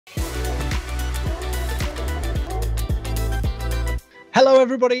Hello,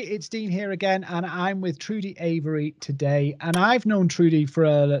 everybody. It's Dean here again, and I'm with Trudie Avery today. And I've known Trudie for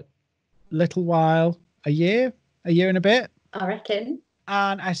a little while, a year and a bit. I reckon.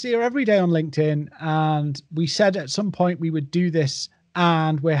 And I see her every day on LinkedIn. And we said at some point we would do this,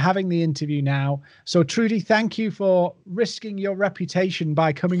 and we're having the interview now. So, Trudie, thank you for risking your reputation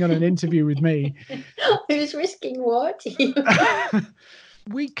by coming on an interview with me. Who's risking what?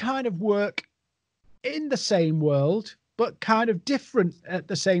 We kind of work in the same world, but kind of different at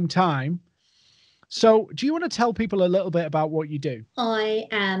the same time. So do you want to tell people a little bit about what you do? I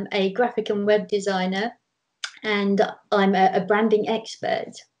am a graphic and web designer, and I'm a branding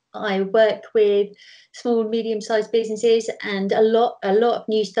expert. I work with small, medium-sized businesses and a lot of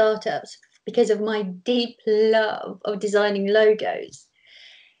new startups because of my deep love of designing logos.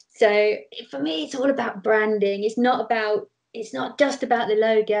 So for me, it's all about branding. It's not just about the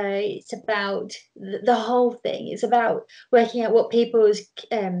logo. It's about the whole thing. It's about working out what people's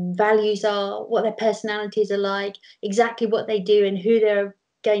values are, what their personalities are like, exactly what they do, and who they're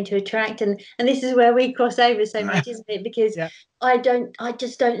going to attract. And this is where we cross over so much, isn't it? Because Yeah. I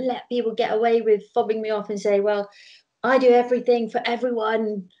just don't let people get away with fobbing me off and say, well, I do everything for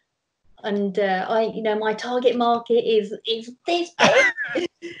everyone, and my target market is this big.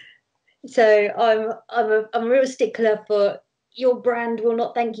 So I'm a real stickler for your brand will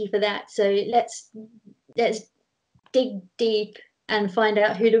not thank you for that. So let's dig deep and find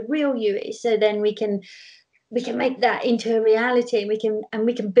out who the real you is. So then we can make that into a reality, and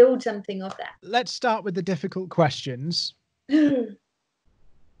we can build something of that. Let's start with the difficult questions.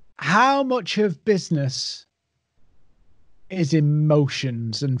 How much of business is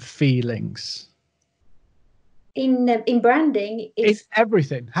emotions and feelings? In branding, it's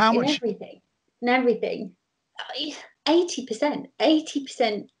everything. How much? In everything.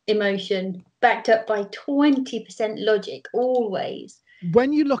 80% emotion backed up by 20% logic, always.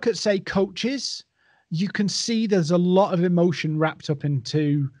 When you look at, say, coaches, you can see there's a lot of emotion wrapped up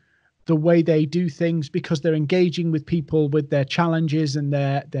into the way they do things because they're engaging with people with their challenges and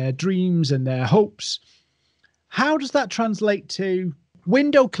their dreams and their hopes. How does that translate to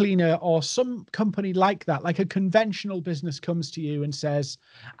window cleaner or some company like that? Like a conventional business comes to you and says,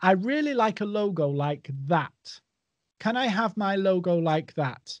 I really like a logo like that. Can I have my logo like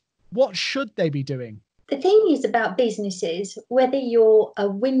that? What should they be doing? The thing is about businesses, whether you're a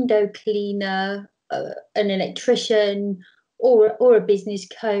window cleaner, an electrician, or a business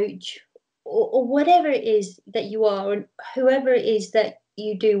coach, or whatever it is that you are, and whoever it is that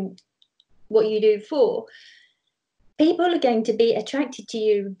you do what you do for, people are going to be attracted to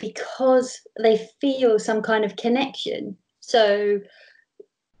you because they feel some kind of connection. So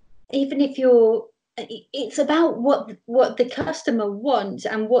even if it's about what the customer wants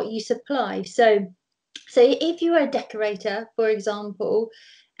and what you supply. So if you're a decorator, for example,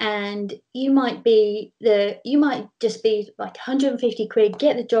 and you might just be like 150 quid,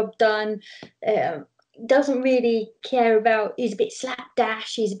 get the job done, doesn't really care about, he's a bit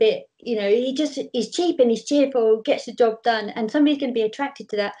slapdash, he's a bit, he just is cheap and he's cheerful, gets the job done, and somebody's going to be attracted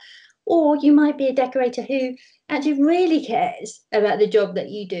to that. Or you might be a decorator who actually really cares about the job that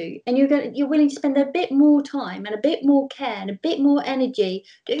you do, and you're willing to spend a bit more time and a bit more care and a bit more energy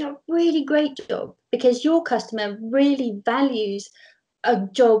doing a really great job because your customer really values a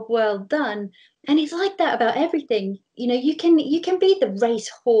job well done. And it's like that about everything. You can be the race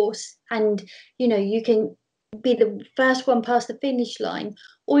horse, and you can be the first one past the finish line,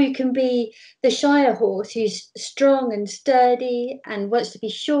 or you can be the shire horse who's strong and sturdy and wants to be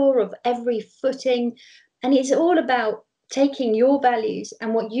sure of every footing. And it's all about taking your values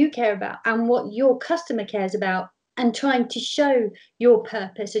and what you care about and what your customer cares about, and trying to show your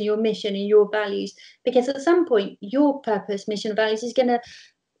purpose and your mission and your values, because at some point your purpose, mission, and values is going to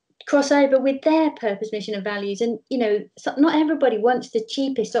cross over with their purpose, mission, and values. And not everybody wants the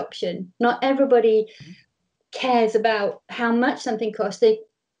cheapest option. Not everybody cares about how much something costs. They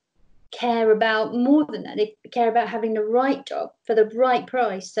care about more than that. They care about having the right job for the right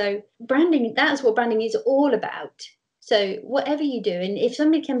price. So branding, that's what branding is all about. So whatever you do, and if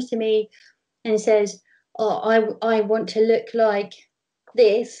somebody comes to me and says, oh, I want to look like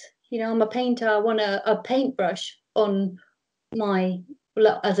this, I'm a painter, I want a paintbrush on my,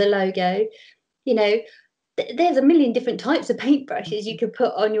 as a logo, there's a million different types of paintbrushes you could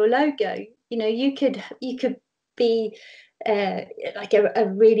put on your logo. You could be like a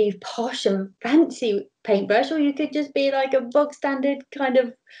really posh and fancy paintbrush, or you could just be like a bog standard kind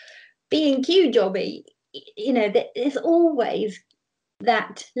of B&Q jobby. There's always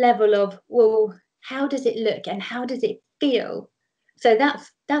that level of, well, how does it look and how does it feel? So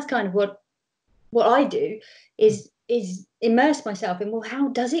that's kind of what I do is is immerse myself in, well, how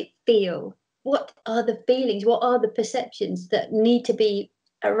does it feel? What are the feelings? What are the perceptions that need to be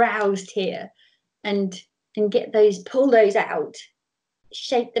aroused here? And pull those out,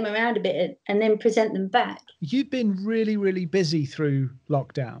 shape them around a bit, and then present them back. You've been really, really busy through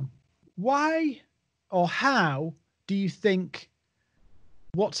lockdown. Why or how do you think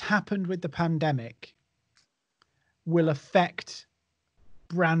what's happened with the pandemic will affect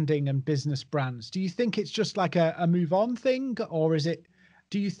branding and business brands? Do you think it's just like a move on thing, or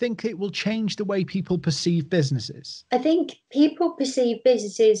do you think it will change the way people perceive businesses? I think people perceive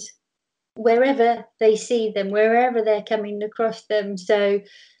businesses wherever they see them, wherever they're coming across them. So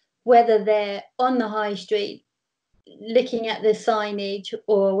whether they're on the high street looking at the signage,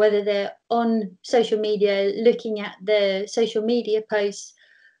 or whether they're on social media looking at the social media posts,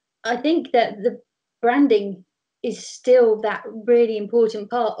 I think that the branding is still that really important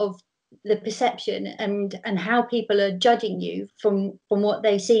part of the perception and how people are judging you from what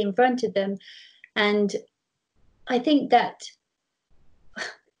they see in front of them. And I think that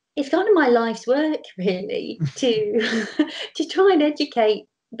it's kind of my life's work, really, to to try and educate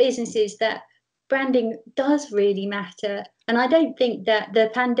businesses that branding does really matter. And I don't think that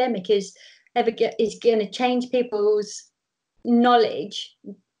the pandemic is going to change people's knowledge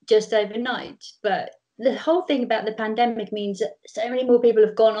just overnight. But the whole thing about the pandemic means that so many more people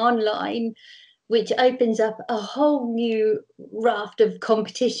have gone online, which opens up a whole new raft of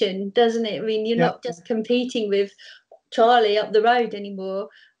competition, doesn't it? I mean, you're not just competing with Charlie up the road anymore.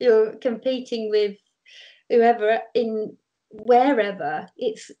 You're competing with whoever in wherever.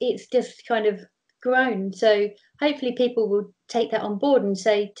 It's just kind of grown. So hopefully people will take that on board and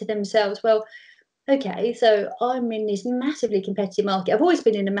say to themselves, well, okay, so I'm in this massively competitive market. I've always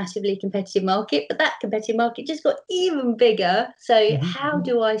been in a massively competitive market, but that competitive market just got even bigger. So how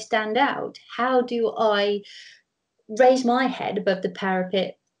do I stand out? How do I raise my head above the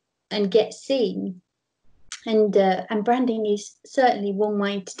parapet and get seen? And branding is certainly one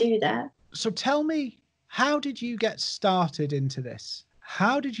way to do that. So tell me, how did you get started into this?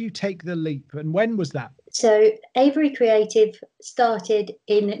 How did you take the leap, and when was that? So Avery Creative started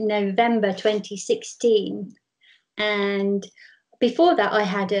in November 2016, and before that I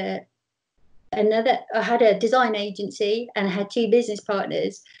had a design agency and I had two business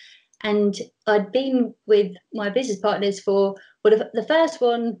partners, and I'd been with my business partners for the first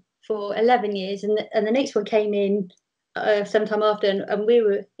one for 11 years, and the next one came in sometime after, and we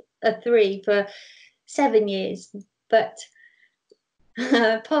were a three for 7 years. But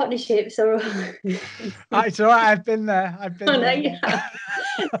partnerships are It's all right. I've been there.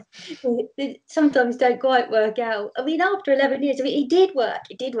 They sometimes don't quite work out. I mean, after 11 years, I mean, it did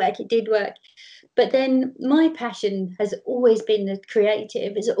work. But then my passion has always been the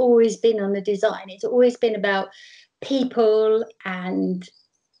creative. It's always been on the design. It's always been about people and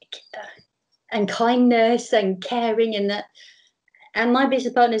kindness and caring, and that. And my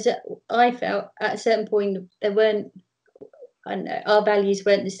business partners, I felt at a certain point there weren't, I don't know, our values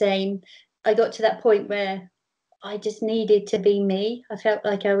weren't the same. I got to that point where I just needed to be me. I felt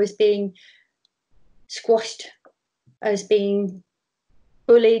like I was being squashed. I was being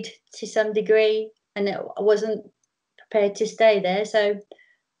bullied to some degree, and I wasn't prepared to stay there. So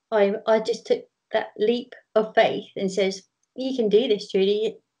I just took that leap of faith and says, you can do this,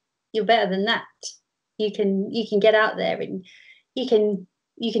 Trudie. You're better than that. You can get out there, and you can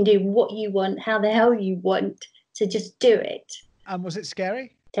do what you want, how the hell you want. So just do it. And was it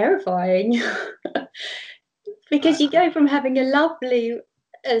scary? Terrifying. Because you go from having a lovely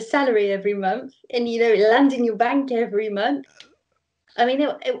salary every month, and it lands in your bank every month. I mean,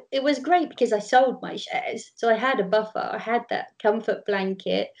 it was great because I sold my shares, so I had a buffer. I had that comfort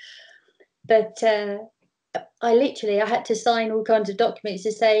blanket. But I had to sign all kinds of documents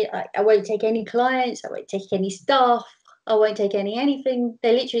to say I won't take any clients, I won't take any staff, I won't take anything.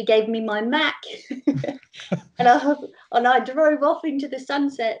 They literally gave me my Mac, and I drove off into the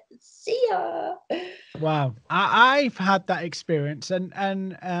sunset. See ya. Wow, I've had that experience,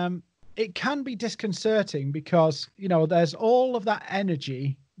 and it can be disconcerting because there's all of that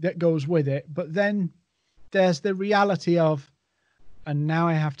energy that goes with it, but then there's the reality of, and now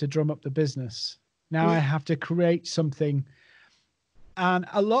I have to drum up the business. Now I have to create something. And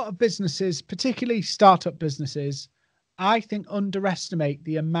a lot of businesses, particularly startup businesses, I think underestimate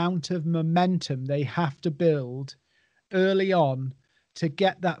the amount of momentum they have to build early on to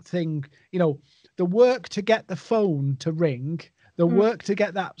get that thing, the work to get the phone to ring, the work to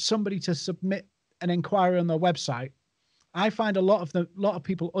get that somebody to submit an inquiry on their website. I find a lot of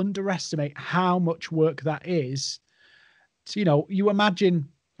people underestimate how much work that is. So, you imagine,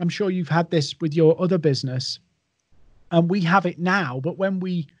 I'm sure you've had this with your other business. and we have it now. But when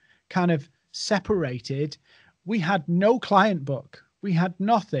we kind of separated, we had no client book. We had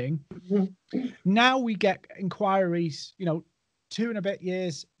nothing. Now we get inquiries, 2 and a bit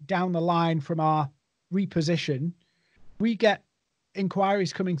years down the line from our reposition. We get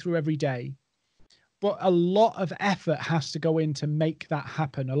inquiries coming through every day, but a lot of effort has to go in to make that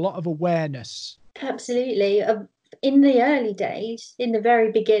happen. A lot of awareness. Absolutely. In the early days, in the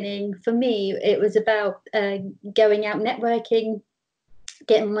very beginning, for me, it was about going out networking,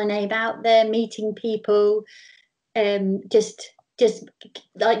 getting my name out there, meeting people, just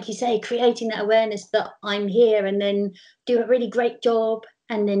like you say, creating that awareness that I'm here, and then do a really great job,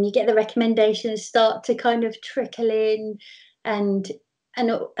 and then you get the recommendations start to kind of trickle in, and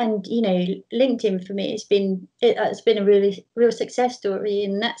LinkedIn for me it's been a really real success story,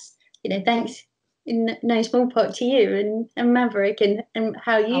 and that's thanks in no small part to you and Maverick and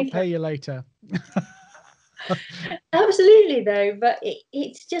how you. I'll pay you later. Absolutely, though, but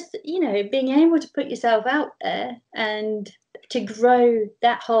it's just being able to put yourself out there and to grow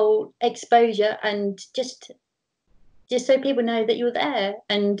that whole exposure, and just so people know that you're there,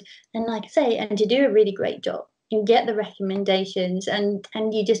 and like I say, and to do a really great job and get the recommendations, and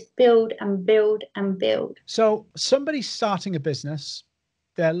you just build and build and build. So somebody's starting a business,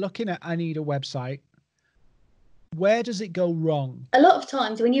 they're looking at, I need a website. Where does it go wrong? A lot of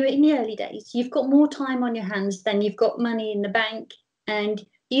times when you're in the early days, you've got more time on your hands than you've got money in the bank, and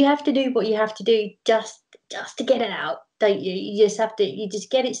you have to do what you have to do just to get it out, don't you? You just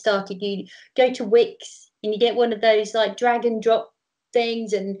get it started. You go to Wix and you get one of those like drag and drop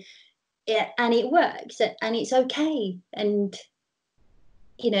things, and it works, and it's okay. And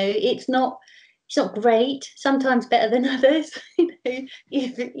it's not great. Sometimes better than others.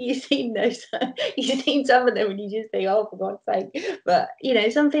 You've seen those. You've seen some of them, and you just think, "Oh, for God's sake!" But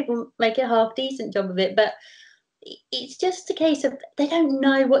some people make a half decent job of it. But it's just a case of they don't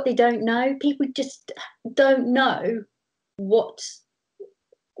know what they don't know. People just don't know what's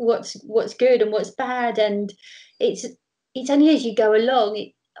good and what's bad, and it's only as you go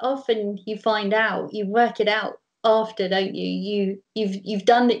along. Often you find out, you work it out after, don't you? You've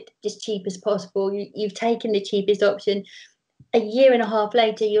done it as cheap as possible. You've taken the cheapest option. A year and a half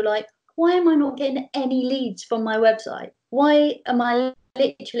later, you're like, why am I not getting any leads from my website? Why am I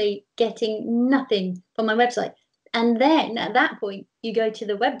literally getting nothing from my website? And then at that point, you go to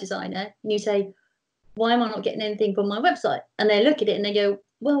the web designer and you say, why am I not getting anything from my website? And they look at it and they go,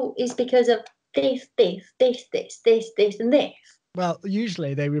 well, it's because of this, and this. Well,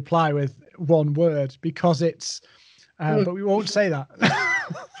 usually they reply with one word, because it's, but we won't say that.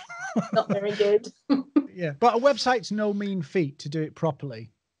 Not very good. Yeah, but a website's no mean feat to do it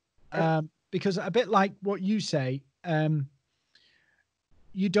properly, because a bit like what you say,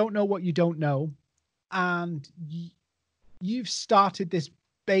 you don't know what you don't know, and you've started this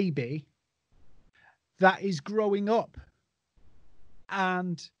baby that is growing up,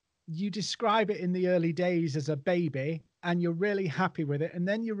 and you describe it in the early days as a baby, and you're really happy with it, and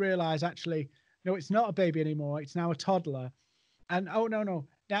then you realize, actually, no, it's not a baby anymore, it's now a toddler, and oh no,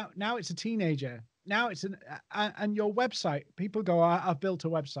 now it's a teenager, now it's and your website, people go, I've built a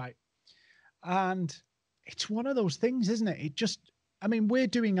website, and it's one of those things, isn't it? I mean, we're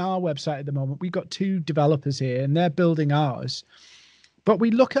doing our website at the moment. We've got 2 developers here and they're building ours, but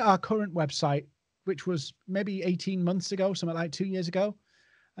we look at our current website, which was maybe 18 months ago, something like 2 years ago,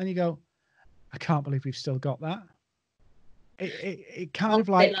 and you go, I can't believe we've still got that. It kind of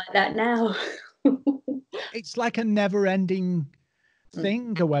like that now. It's like a never-ending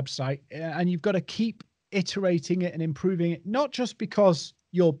thing, a website, and you've got to keep iterating it and improving it, not just because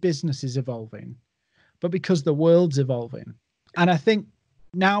your business is evolving, but because the world's evolving. And I think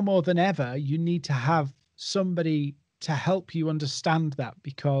now more than ever, you need to have somebody to help you understand that,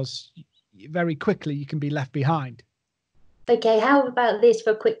 because very quickly you can be left behind. Okay, how about this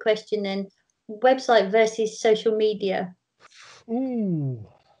for a quick question then? Website versus social media. Ooh.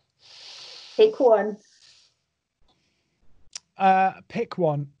 Pick one. Pick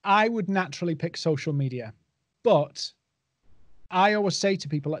one. I would naturally pick social media, but I always say to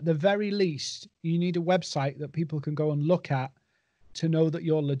people, at the very least, you need a website that people can go and look at to know that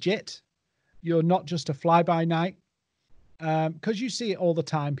you're legit. You're not just a fly-by-night. Because you see it all the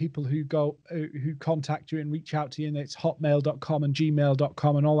time, people who contact you and reach out to you, and it's hotmail.com and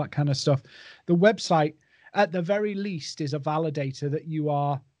gmail.com and all that kind of stuff. The website, at the very least, is a validator that you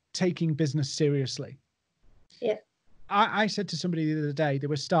are taking business seriously. Yeah. I said to somebody the other day, they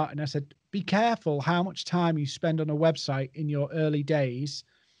were starting, I said, be careful how much time you spend on a website in your early days,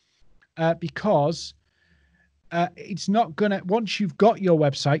 because it's not going to, once you've got your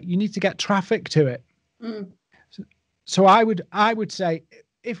website, you need to get traffic to it. So I would say,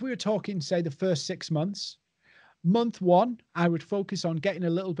 if we were talking, say, the first 6 months, month one, I would focus on getting a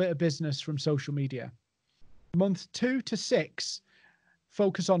little bit of business from social media. Month 2 to 6,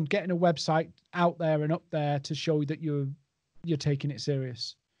 focus on getting a website out there and up there to show that you're taking it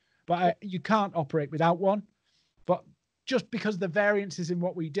serious. But you can't operate without one. But just because the variance is in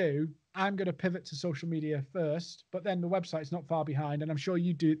what we do, I'm going to pivot to social media first, but then the website's not far behind. And I'm sure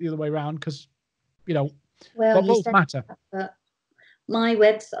you do it the other way around because, Well, but you both said matter. that, but my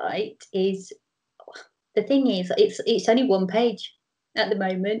website is, the thing is, it's only one page at the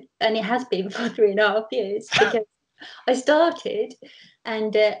moment, and it has been for 3.5 years because I started,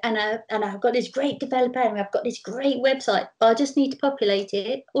 and I've got this great developer, and I've got this great website, but I just need to populate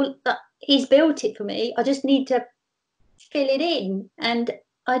it. All he's built it for me. I just need to fill it in, and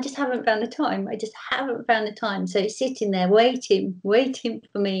I just haven't found the time. I just haven't found the time. So it's sitting there waiting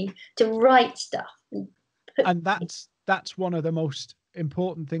for me to write stuff. And that's one of the most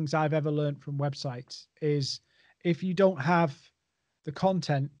important things I've ever learned from websites is if you don't have the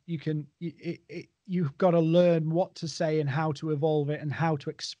content, you've got to learn what to say and how to evolve it and how to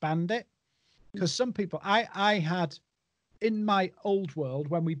expand it. Because some people, I had in my old world,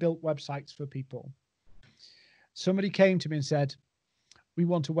 when we built websites for people, somebody came to me and said, we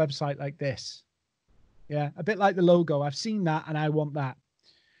want a website like this. Yeah, a bit like the logo. I've seen that and I want that.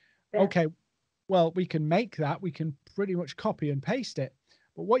 Yeah. Okay, well, we can make that. We can pretty much copy and paste it.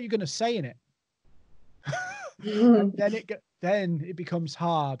 But what are you going to say in it? And then it becomes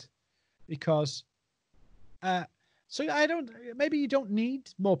hard because so maybe you don't need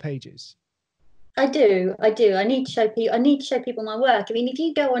more pages. I do. I need to show people. I need to show people my work. I mean, if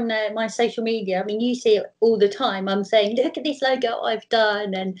you go on my social media, I mean, you see it all the time. I'm saying, look at this logo I've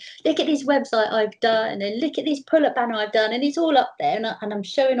done, and look at this website I've done, and look at this pull-up banner I've done, and it's all up there, and I'm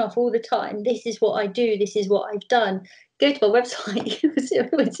showing off all the time. This is what I do. This is what I've done. Go to my website. You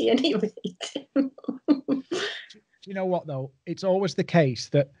won't see any of it. Do you know what though? It's always the case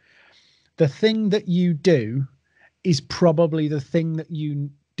that the thing that you do is probably the thing that you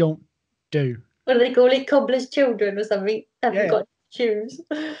don't do. What do they call it? Cobbler's children or something. Haven't Yeah. got shoes.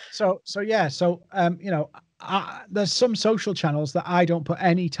 So there's some social channels that I don't put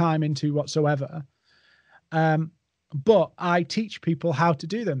any time into whatsoever. But I teach people how to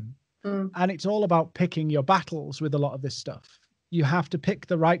do them. And it's all about picking your battles with a lot of this stuff. You have to pick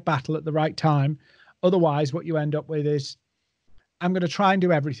the right battle at the right time. Otherwise, what you end up with is, I'm going to try and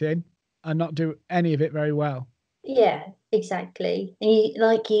do everything and not do any of it very well. Yeah, exactly. And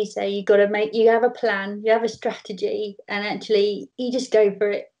like you say, you have a plan, you have a strategy, and actually you just go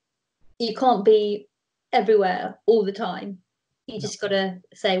for it. You can't be everywhere all the time. You just got to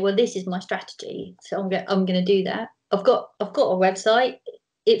say, well, this is my strategy, so I'm going to do that. I've got a website.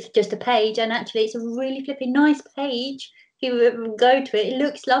 It's just a page, and actually, it's a really flipping nice page. If you go to it, it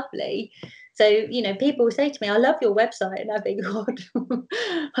looks lovely. So people say to me, "I love your website," and I think, "God,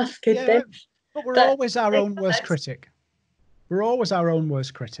 that's good Yeah, then." but we're But always our own worst critic. We're always our own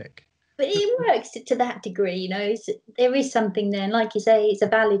worst critic. But it works to that degree, there is something there. And like you say, it's a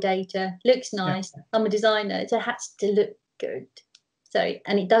validator. Looks Yeah. nice. I'm a designer. So it has to look good. So,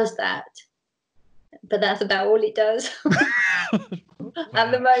 and it does that. But that's about all it does.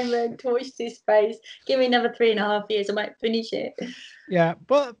 At the moment, watch this space. Give me another 3.5 years, I might finish it. Yeah,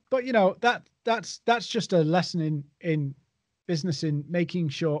 but that's just a lesson in business, in making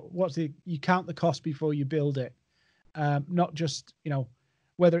sure you count the cost before you build it. Not just,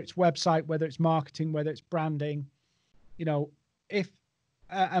 whether it's website, whether it's marketing, whether it's branding, if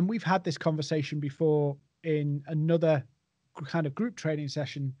and we've had this conversation before in another kind of group training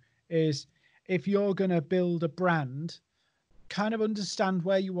session, is if you're going to build a brand, kind of understand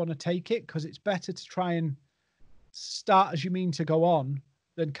where you want to take it, because it's better to try and start as you mean to go on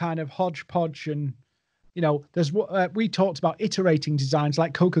than kind of hodgepodge. And there's what we talked about, iterating designs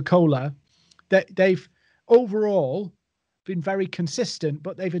like Coca-Cola, that they've overall been very consistent,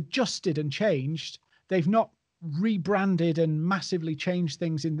 but they've adjusted and changed. They've not rebranded and massively changed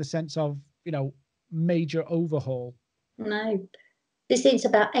things in the sense of major overhaul. No, since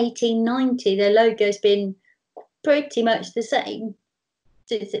about 1890, their logo's been pretty much the same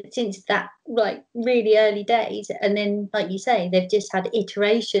since that really early days. And then, like you say, they've just had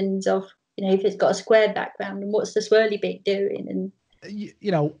iterations of if it's got a square background and what's the swirly bit doing, and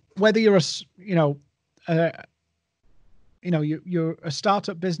whether you're you're a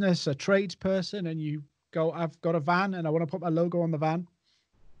startup business, a tradesperson, and you go, I've got a van and I want to put my logo on the van.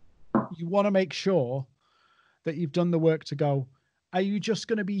 You want to make sure that you've done the work to go, are you just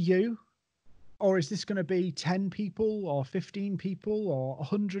going to be you? Or is this going to be 10 people or 15 people or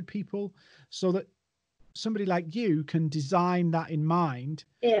 100 people? So that somebody like you can design that in mind,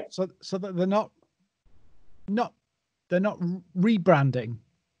 Yeah. so that they're not rebranding.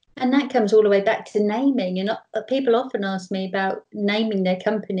 And that comes all the way back to naming. And people often ask me about naming their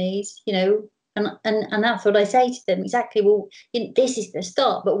companies, and that's what I say to them exactly. Well, this is the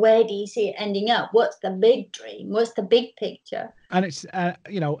start, but where do you see it ending up? What's the big dream? What's the big picture? And it's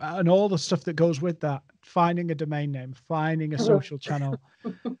and all the stuff that goes with that: finding a domain name, finding a social channel.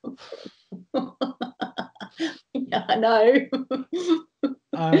 Yeah, I know.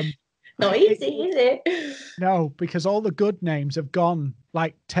 Not easy, is it? No, because all the good names have gone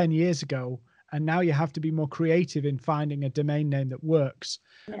like 10 years ago, and now you have to be more creative in finding a domain name that works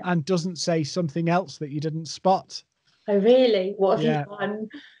and doesn't say something else that you didn't spot. Oh, really? What have you done?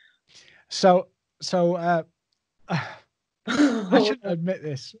 So I shouldn't admit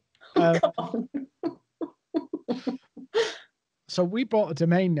this. So we bought a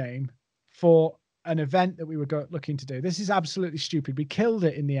domain name for an event that we were looking to do. This is absolutely stupid. We killed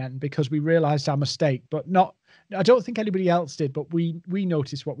it in the end because we realized our mistake, but I don't think anybody else did, but we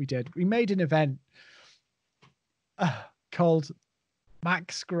noticed what we did. We made an event called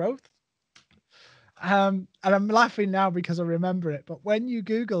Max Growth. And I'm laughing now because I remember it, but when you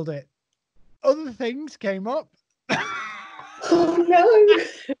Googled it, other things came up. Oh no.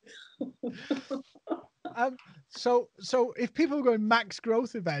 So if people were going Max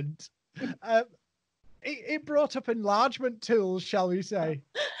Growth event, it brought up enlargement tools, shall we say?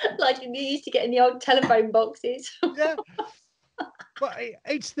 Like you used to get in the old telephone boxes. Yeah. But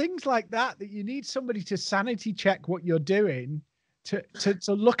it's things like that you need somebody to sanity check what you're doing, to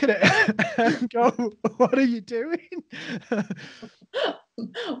look at it and go, what are you doing?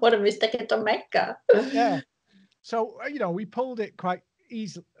 What a mistake to make. Yeah. So, we pulled it quite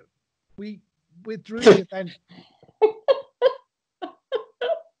easily. We withdrew the event.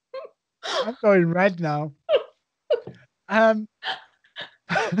 I'm going red now.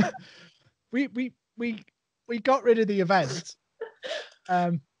 We got rid of the event.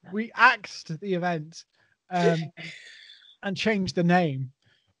 We axed the event, and changed the name.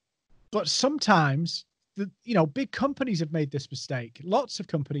 But sometimes big companies have made this mistake. Lots of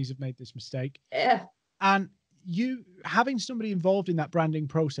companies have made this mistake. Yeah. And you having somebody involved in that branding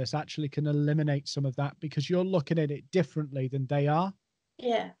process actually can eliminate some of that because you're looking at it differently than they are.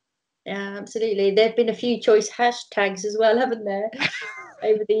 Yeah. Yeah, absolutely. There have been a few choice hashtags as well, haven't there,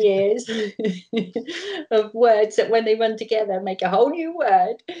 over the years, of words that when they run together make a whole new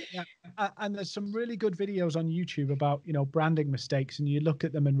word. Yeah. And there's some really good videos on YouTube about, branding mistakes, and you look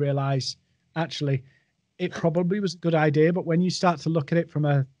at them and realize actually it probably was a good idea, but when you start to look at it from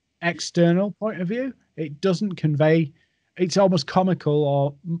a external point of view, it doesn't convey, it's almost comical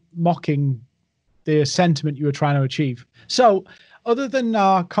or mocking the sentiment you were trying to achieve. So other than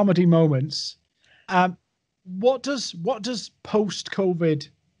our comedy moments, what does post-COVID,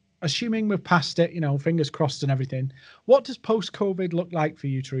 assuming we're past it, fingers crossed and everything, what does post-COVID look like for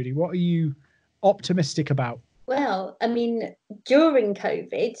you, Trudie? What are you optimistic about? Well, I mean, during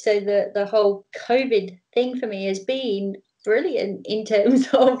COVID, so the whole COVID thing for me has been brilliant in terms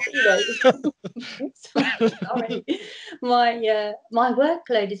of, sorry, my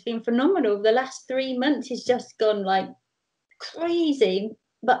workload has been phenomenal. The last 3 months has just gone like crazy.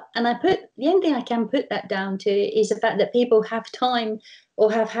 And the only thing I can put that down to is the fact that people have time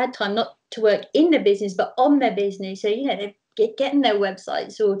or have had time not to work in the business but on their business. So they're getting their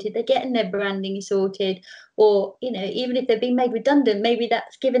website sorted, they're getting their branding sorted, or even if they've been made redundant, maybe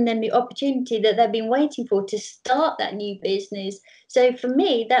that's given them the opportunity that they've been waiting for to start that new business. So for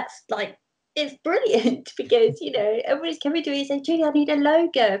me, that's like, it's brilliant because everybody's coming to me and saying, Julie, I need a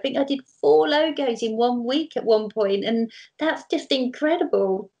logo. I think I did 4 logos in 1 week at one point, and that's just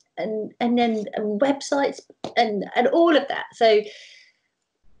incredible. And then websites and all of that. So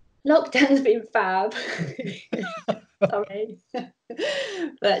lockdown's been fab. Sorry.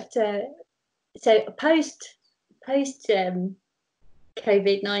 But so post COVID-19,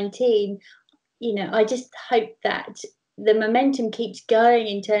 I just hope that the momentum keeps going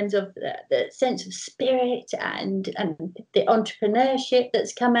in terms of the sense of spirit and the entrepreneurship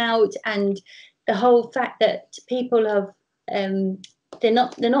that's come out, and the whole fact that people have they're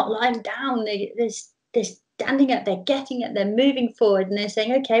not lying down, they're standing up, they're getting it, they're moving forward, and they're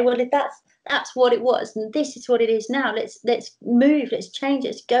saying, okay, well, if that's what it was and this is what it is now, let's move, let's change,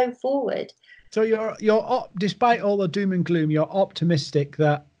 let's go forward. So you're despite all the doom and gloom, you're optimistic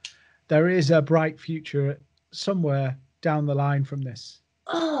that there is a bright future somewhere down the line from this.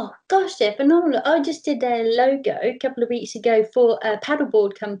 Oh gosh, they're phenomenal. I just did their logo a couple of weeks ago for a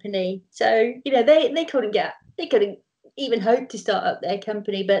paddleboard company. So they couldn't even hope to start up their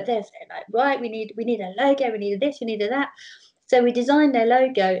company, but they're like, right, we need a logo, we need this, we need that. So we designed their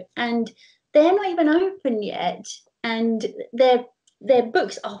logo, and they're not even open yet, and their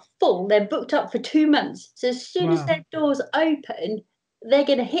books are full. They're booked up for 2 months. So as soon as their doors open, they're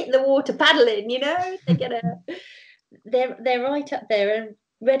going to hit the water paddling. They're right up there and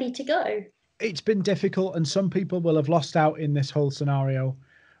ready to go. It's been difficult, and some people will have lost out in this whole scenario,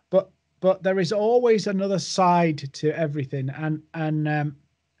 but there is always another side to everything, and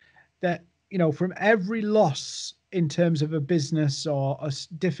that, from every loss in terms of a business or a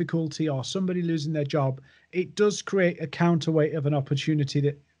difficulty or somebody losing their job, it does create a counterweight of an opportunity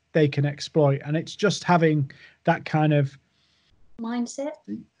that they can exploit. And it's just having that kind of mindset.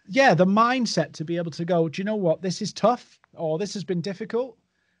 Yeah, the mindset to be able to go, do you know what, this is tough, or this has been difficult,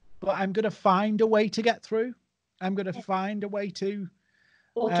 but I'm going to find a way to get through. I'm going to find a way to.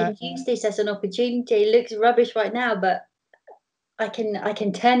 Or can use this as an opportunity. It looks rubbish right now, but I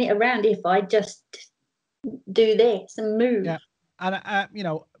can turn it around if I just do this and move. Yeah,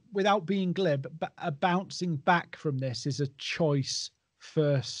 and without being glib, but bouncing back from this is a choice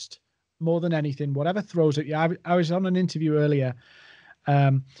first, more than anything. Whatever throws at you. I was on an interview earlier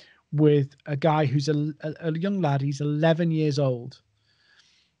with a guy who's a young lad. He's 11 years old.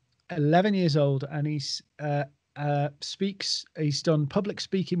 11 years old, and he's done public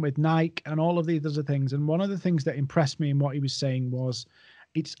speaking with Nike and all of these other things. And one of the things that impressed me in what he was saying was,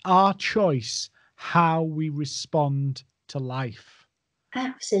 it's our choice how we respond to life.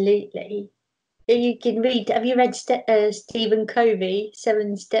 Absolutely. You can read. Have you read Stephen Covey,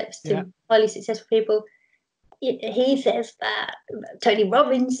 7 Steps to Highly Successful People? He says that. Tony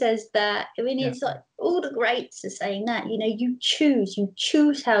Robbins says that. I mean, it's like all the greats are saying that. You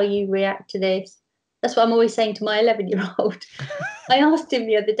choose how you react to this. That's what I'm always saying to my 11-year-old. I asked him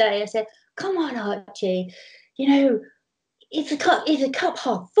the other day, I said, come on, Archie, is the cup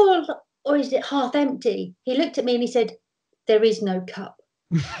half full or is it half empty? He looked at me and he said, there is no cup.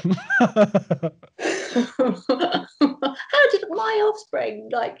 How did my offspring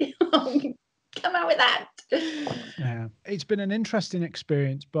come out with that? Yeah, it's been an interesting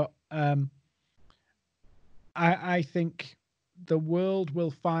experience, but I think the world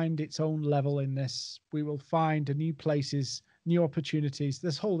will find its own level in this. We will find new places, new opportunities.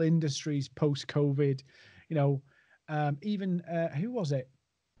 This whole industry's post-COVID, even who was it?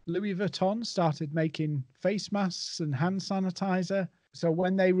 Louis Vuitton started making face masks and hand sanitizer. So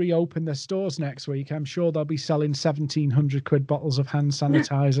when they reopen their stores next week, I'm sure they'll be selling 1,700 quid bottles of hand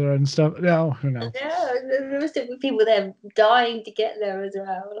sanitizer and stuff. No, who knows? Yeah, there must have been people there dying to get there as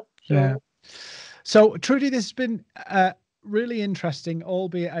well. Sure. Yeah. So, Trudie, this has been really interesting,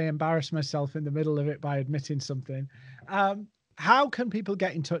 albeit I embarrassed myself in the middle of it by admitting something. How can people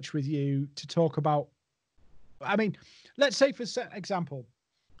get in touch with you to talk about, I mean, let's say for example,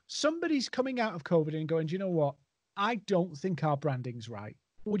 somebody's coming out of COVID and going, do you know what? I don't think our branding's right.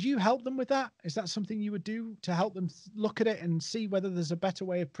 Would you help them with that? Is that something you would do to help them look at it and see whether there's a better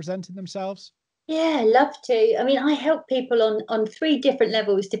way of presenting themselves? Yeah, love to. I mean, I help people on 3 different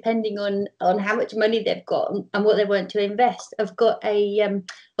levels depending on how much money they've got and what they want to invest. I've got an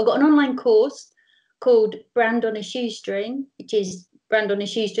online course called Brand on a Shoestring, which is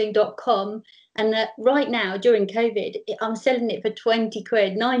brandonashoestring.com. And right now, during COVID, I'm selling it for 20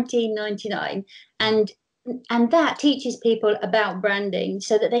 quid, 19.99. And that teaches people about branding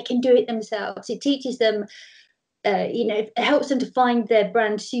so that they can do it themselves. It teaches them, it helps them to find their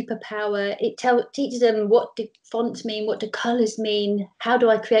brand superpower. It teaches them what do fonts mean, what do colors mean, how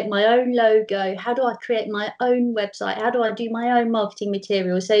do I create my own logo, how do I create my own website, how do I do my own marketing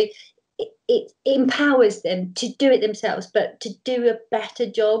material. So it empowers them to do it themselves, but to do a better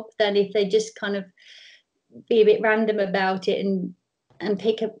job than if they just kind of be a bit random about it and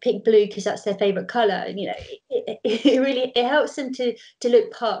pick blue because that's their favorite color. It helps them to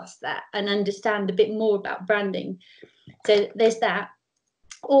look past that and understand a bit more about branding. So there's that.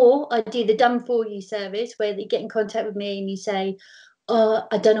 Or I do the done for you service where you get in contact with me and you say, oh,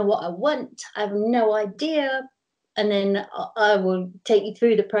 I don't know what I want, I have no idea, and then I will take you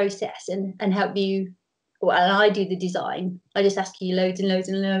through the process and help you. Well, and I do the design. I just ask you loads and loads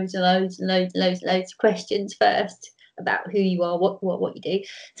and loads and loads and loads and loads and loads of questions first about who you are, what you do.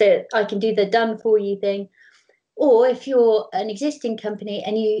 So I can do the done for you thing. Or if you're an existing company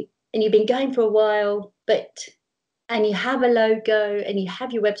and you've been going for a while, and you have a logo and you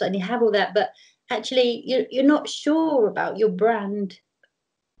have your website and you have all that, but actually you're not sure about your brand.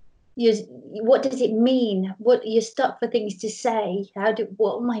 what does it mean? What you're stuck for things to say?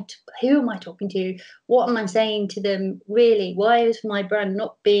 Who am I talking to? What am I saying to them? Really, why is my brand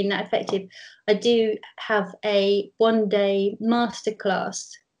not being that effective? I do have a 1-day masterclass,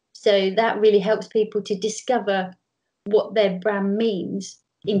 so that really helps people to discover what their brand means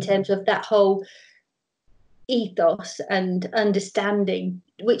in terms of that whole ethos and understanding,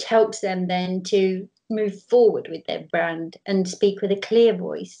 which helps them then to move forward with their brand and speak with a clear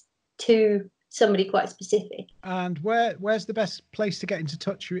voice to somebody quite specific. And where's the best place to get into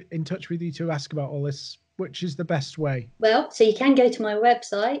touch with you to ask about all this? Which is the best way? Well, so you can go to my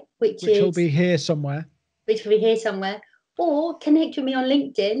website, which will be here somewhere. Which will be here somewhere. Or connect with me on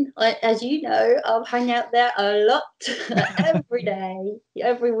LinkedIn. As you know, I'll hang out there a lot every day,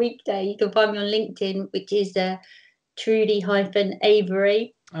 every weekday. You can find me on LinkedIn, which is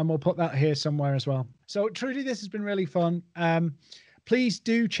Trudie-Avery. And we'll put that here somewhere as well. So, Trudie, this has been really fun. Please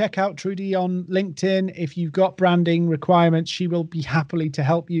do check out Trudie on LinkedIn. If you've got branding requirements, she will be happily to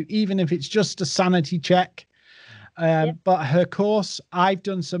help you, even if it's just a sanity check. But her course, I've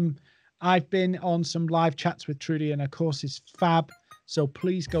been on some live chats with Trudie, and her course is fab. So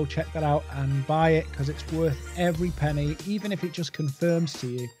please go check that out and buy it, because it's worth every penny, even if it just confirms to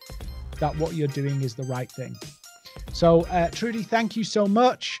you that what you're doing is the right thing. So Trudie, thank you so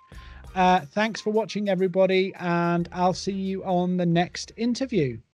much. Thanks for watching, everybody, and I'll see you on the next interview.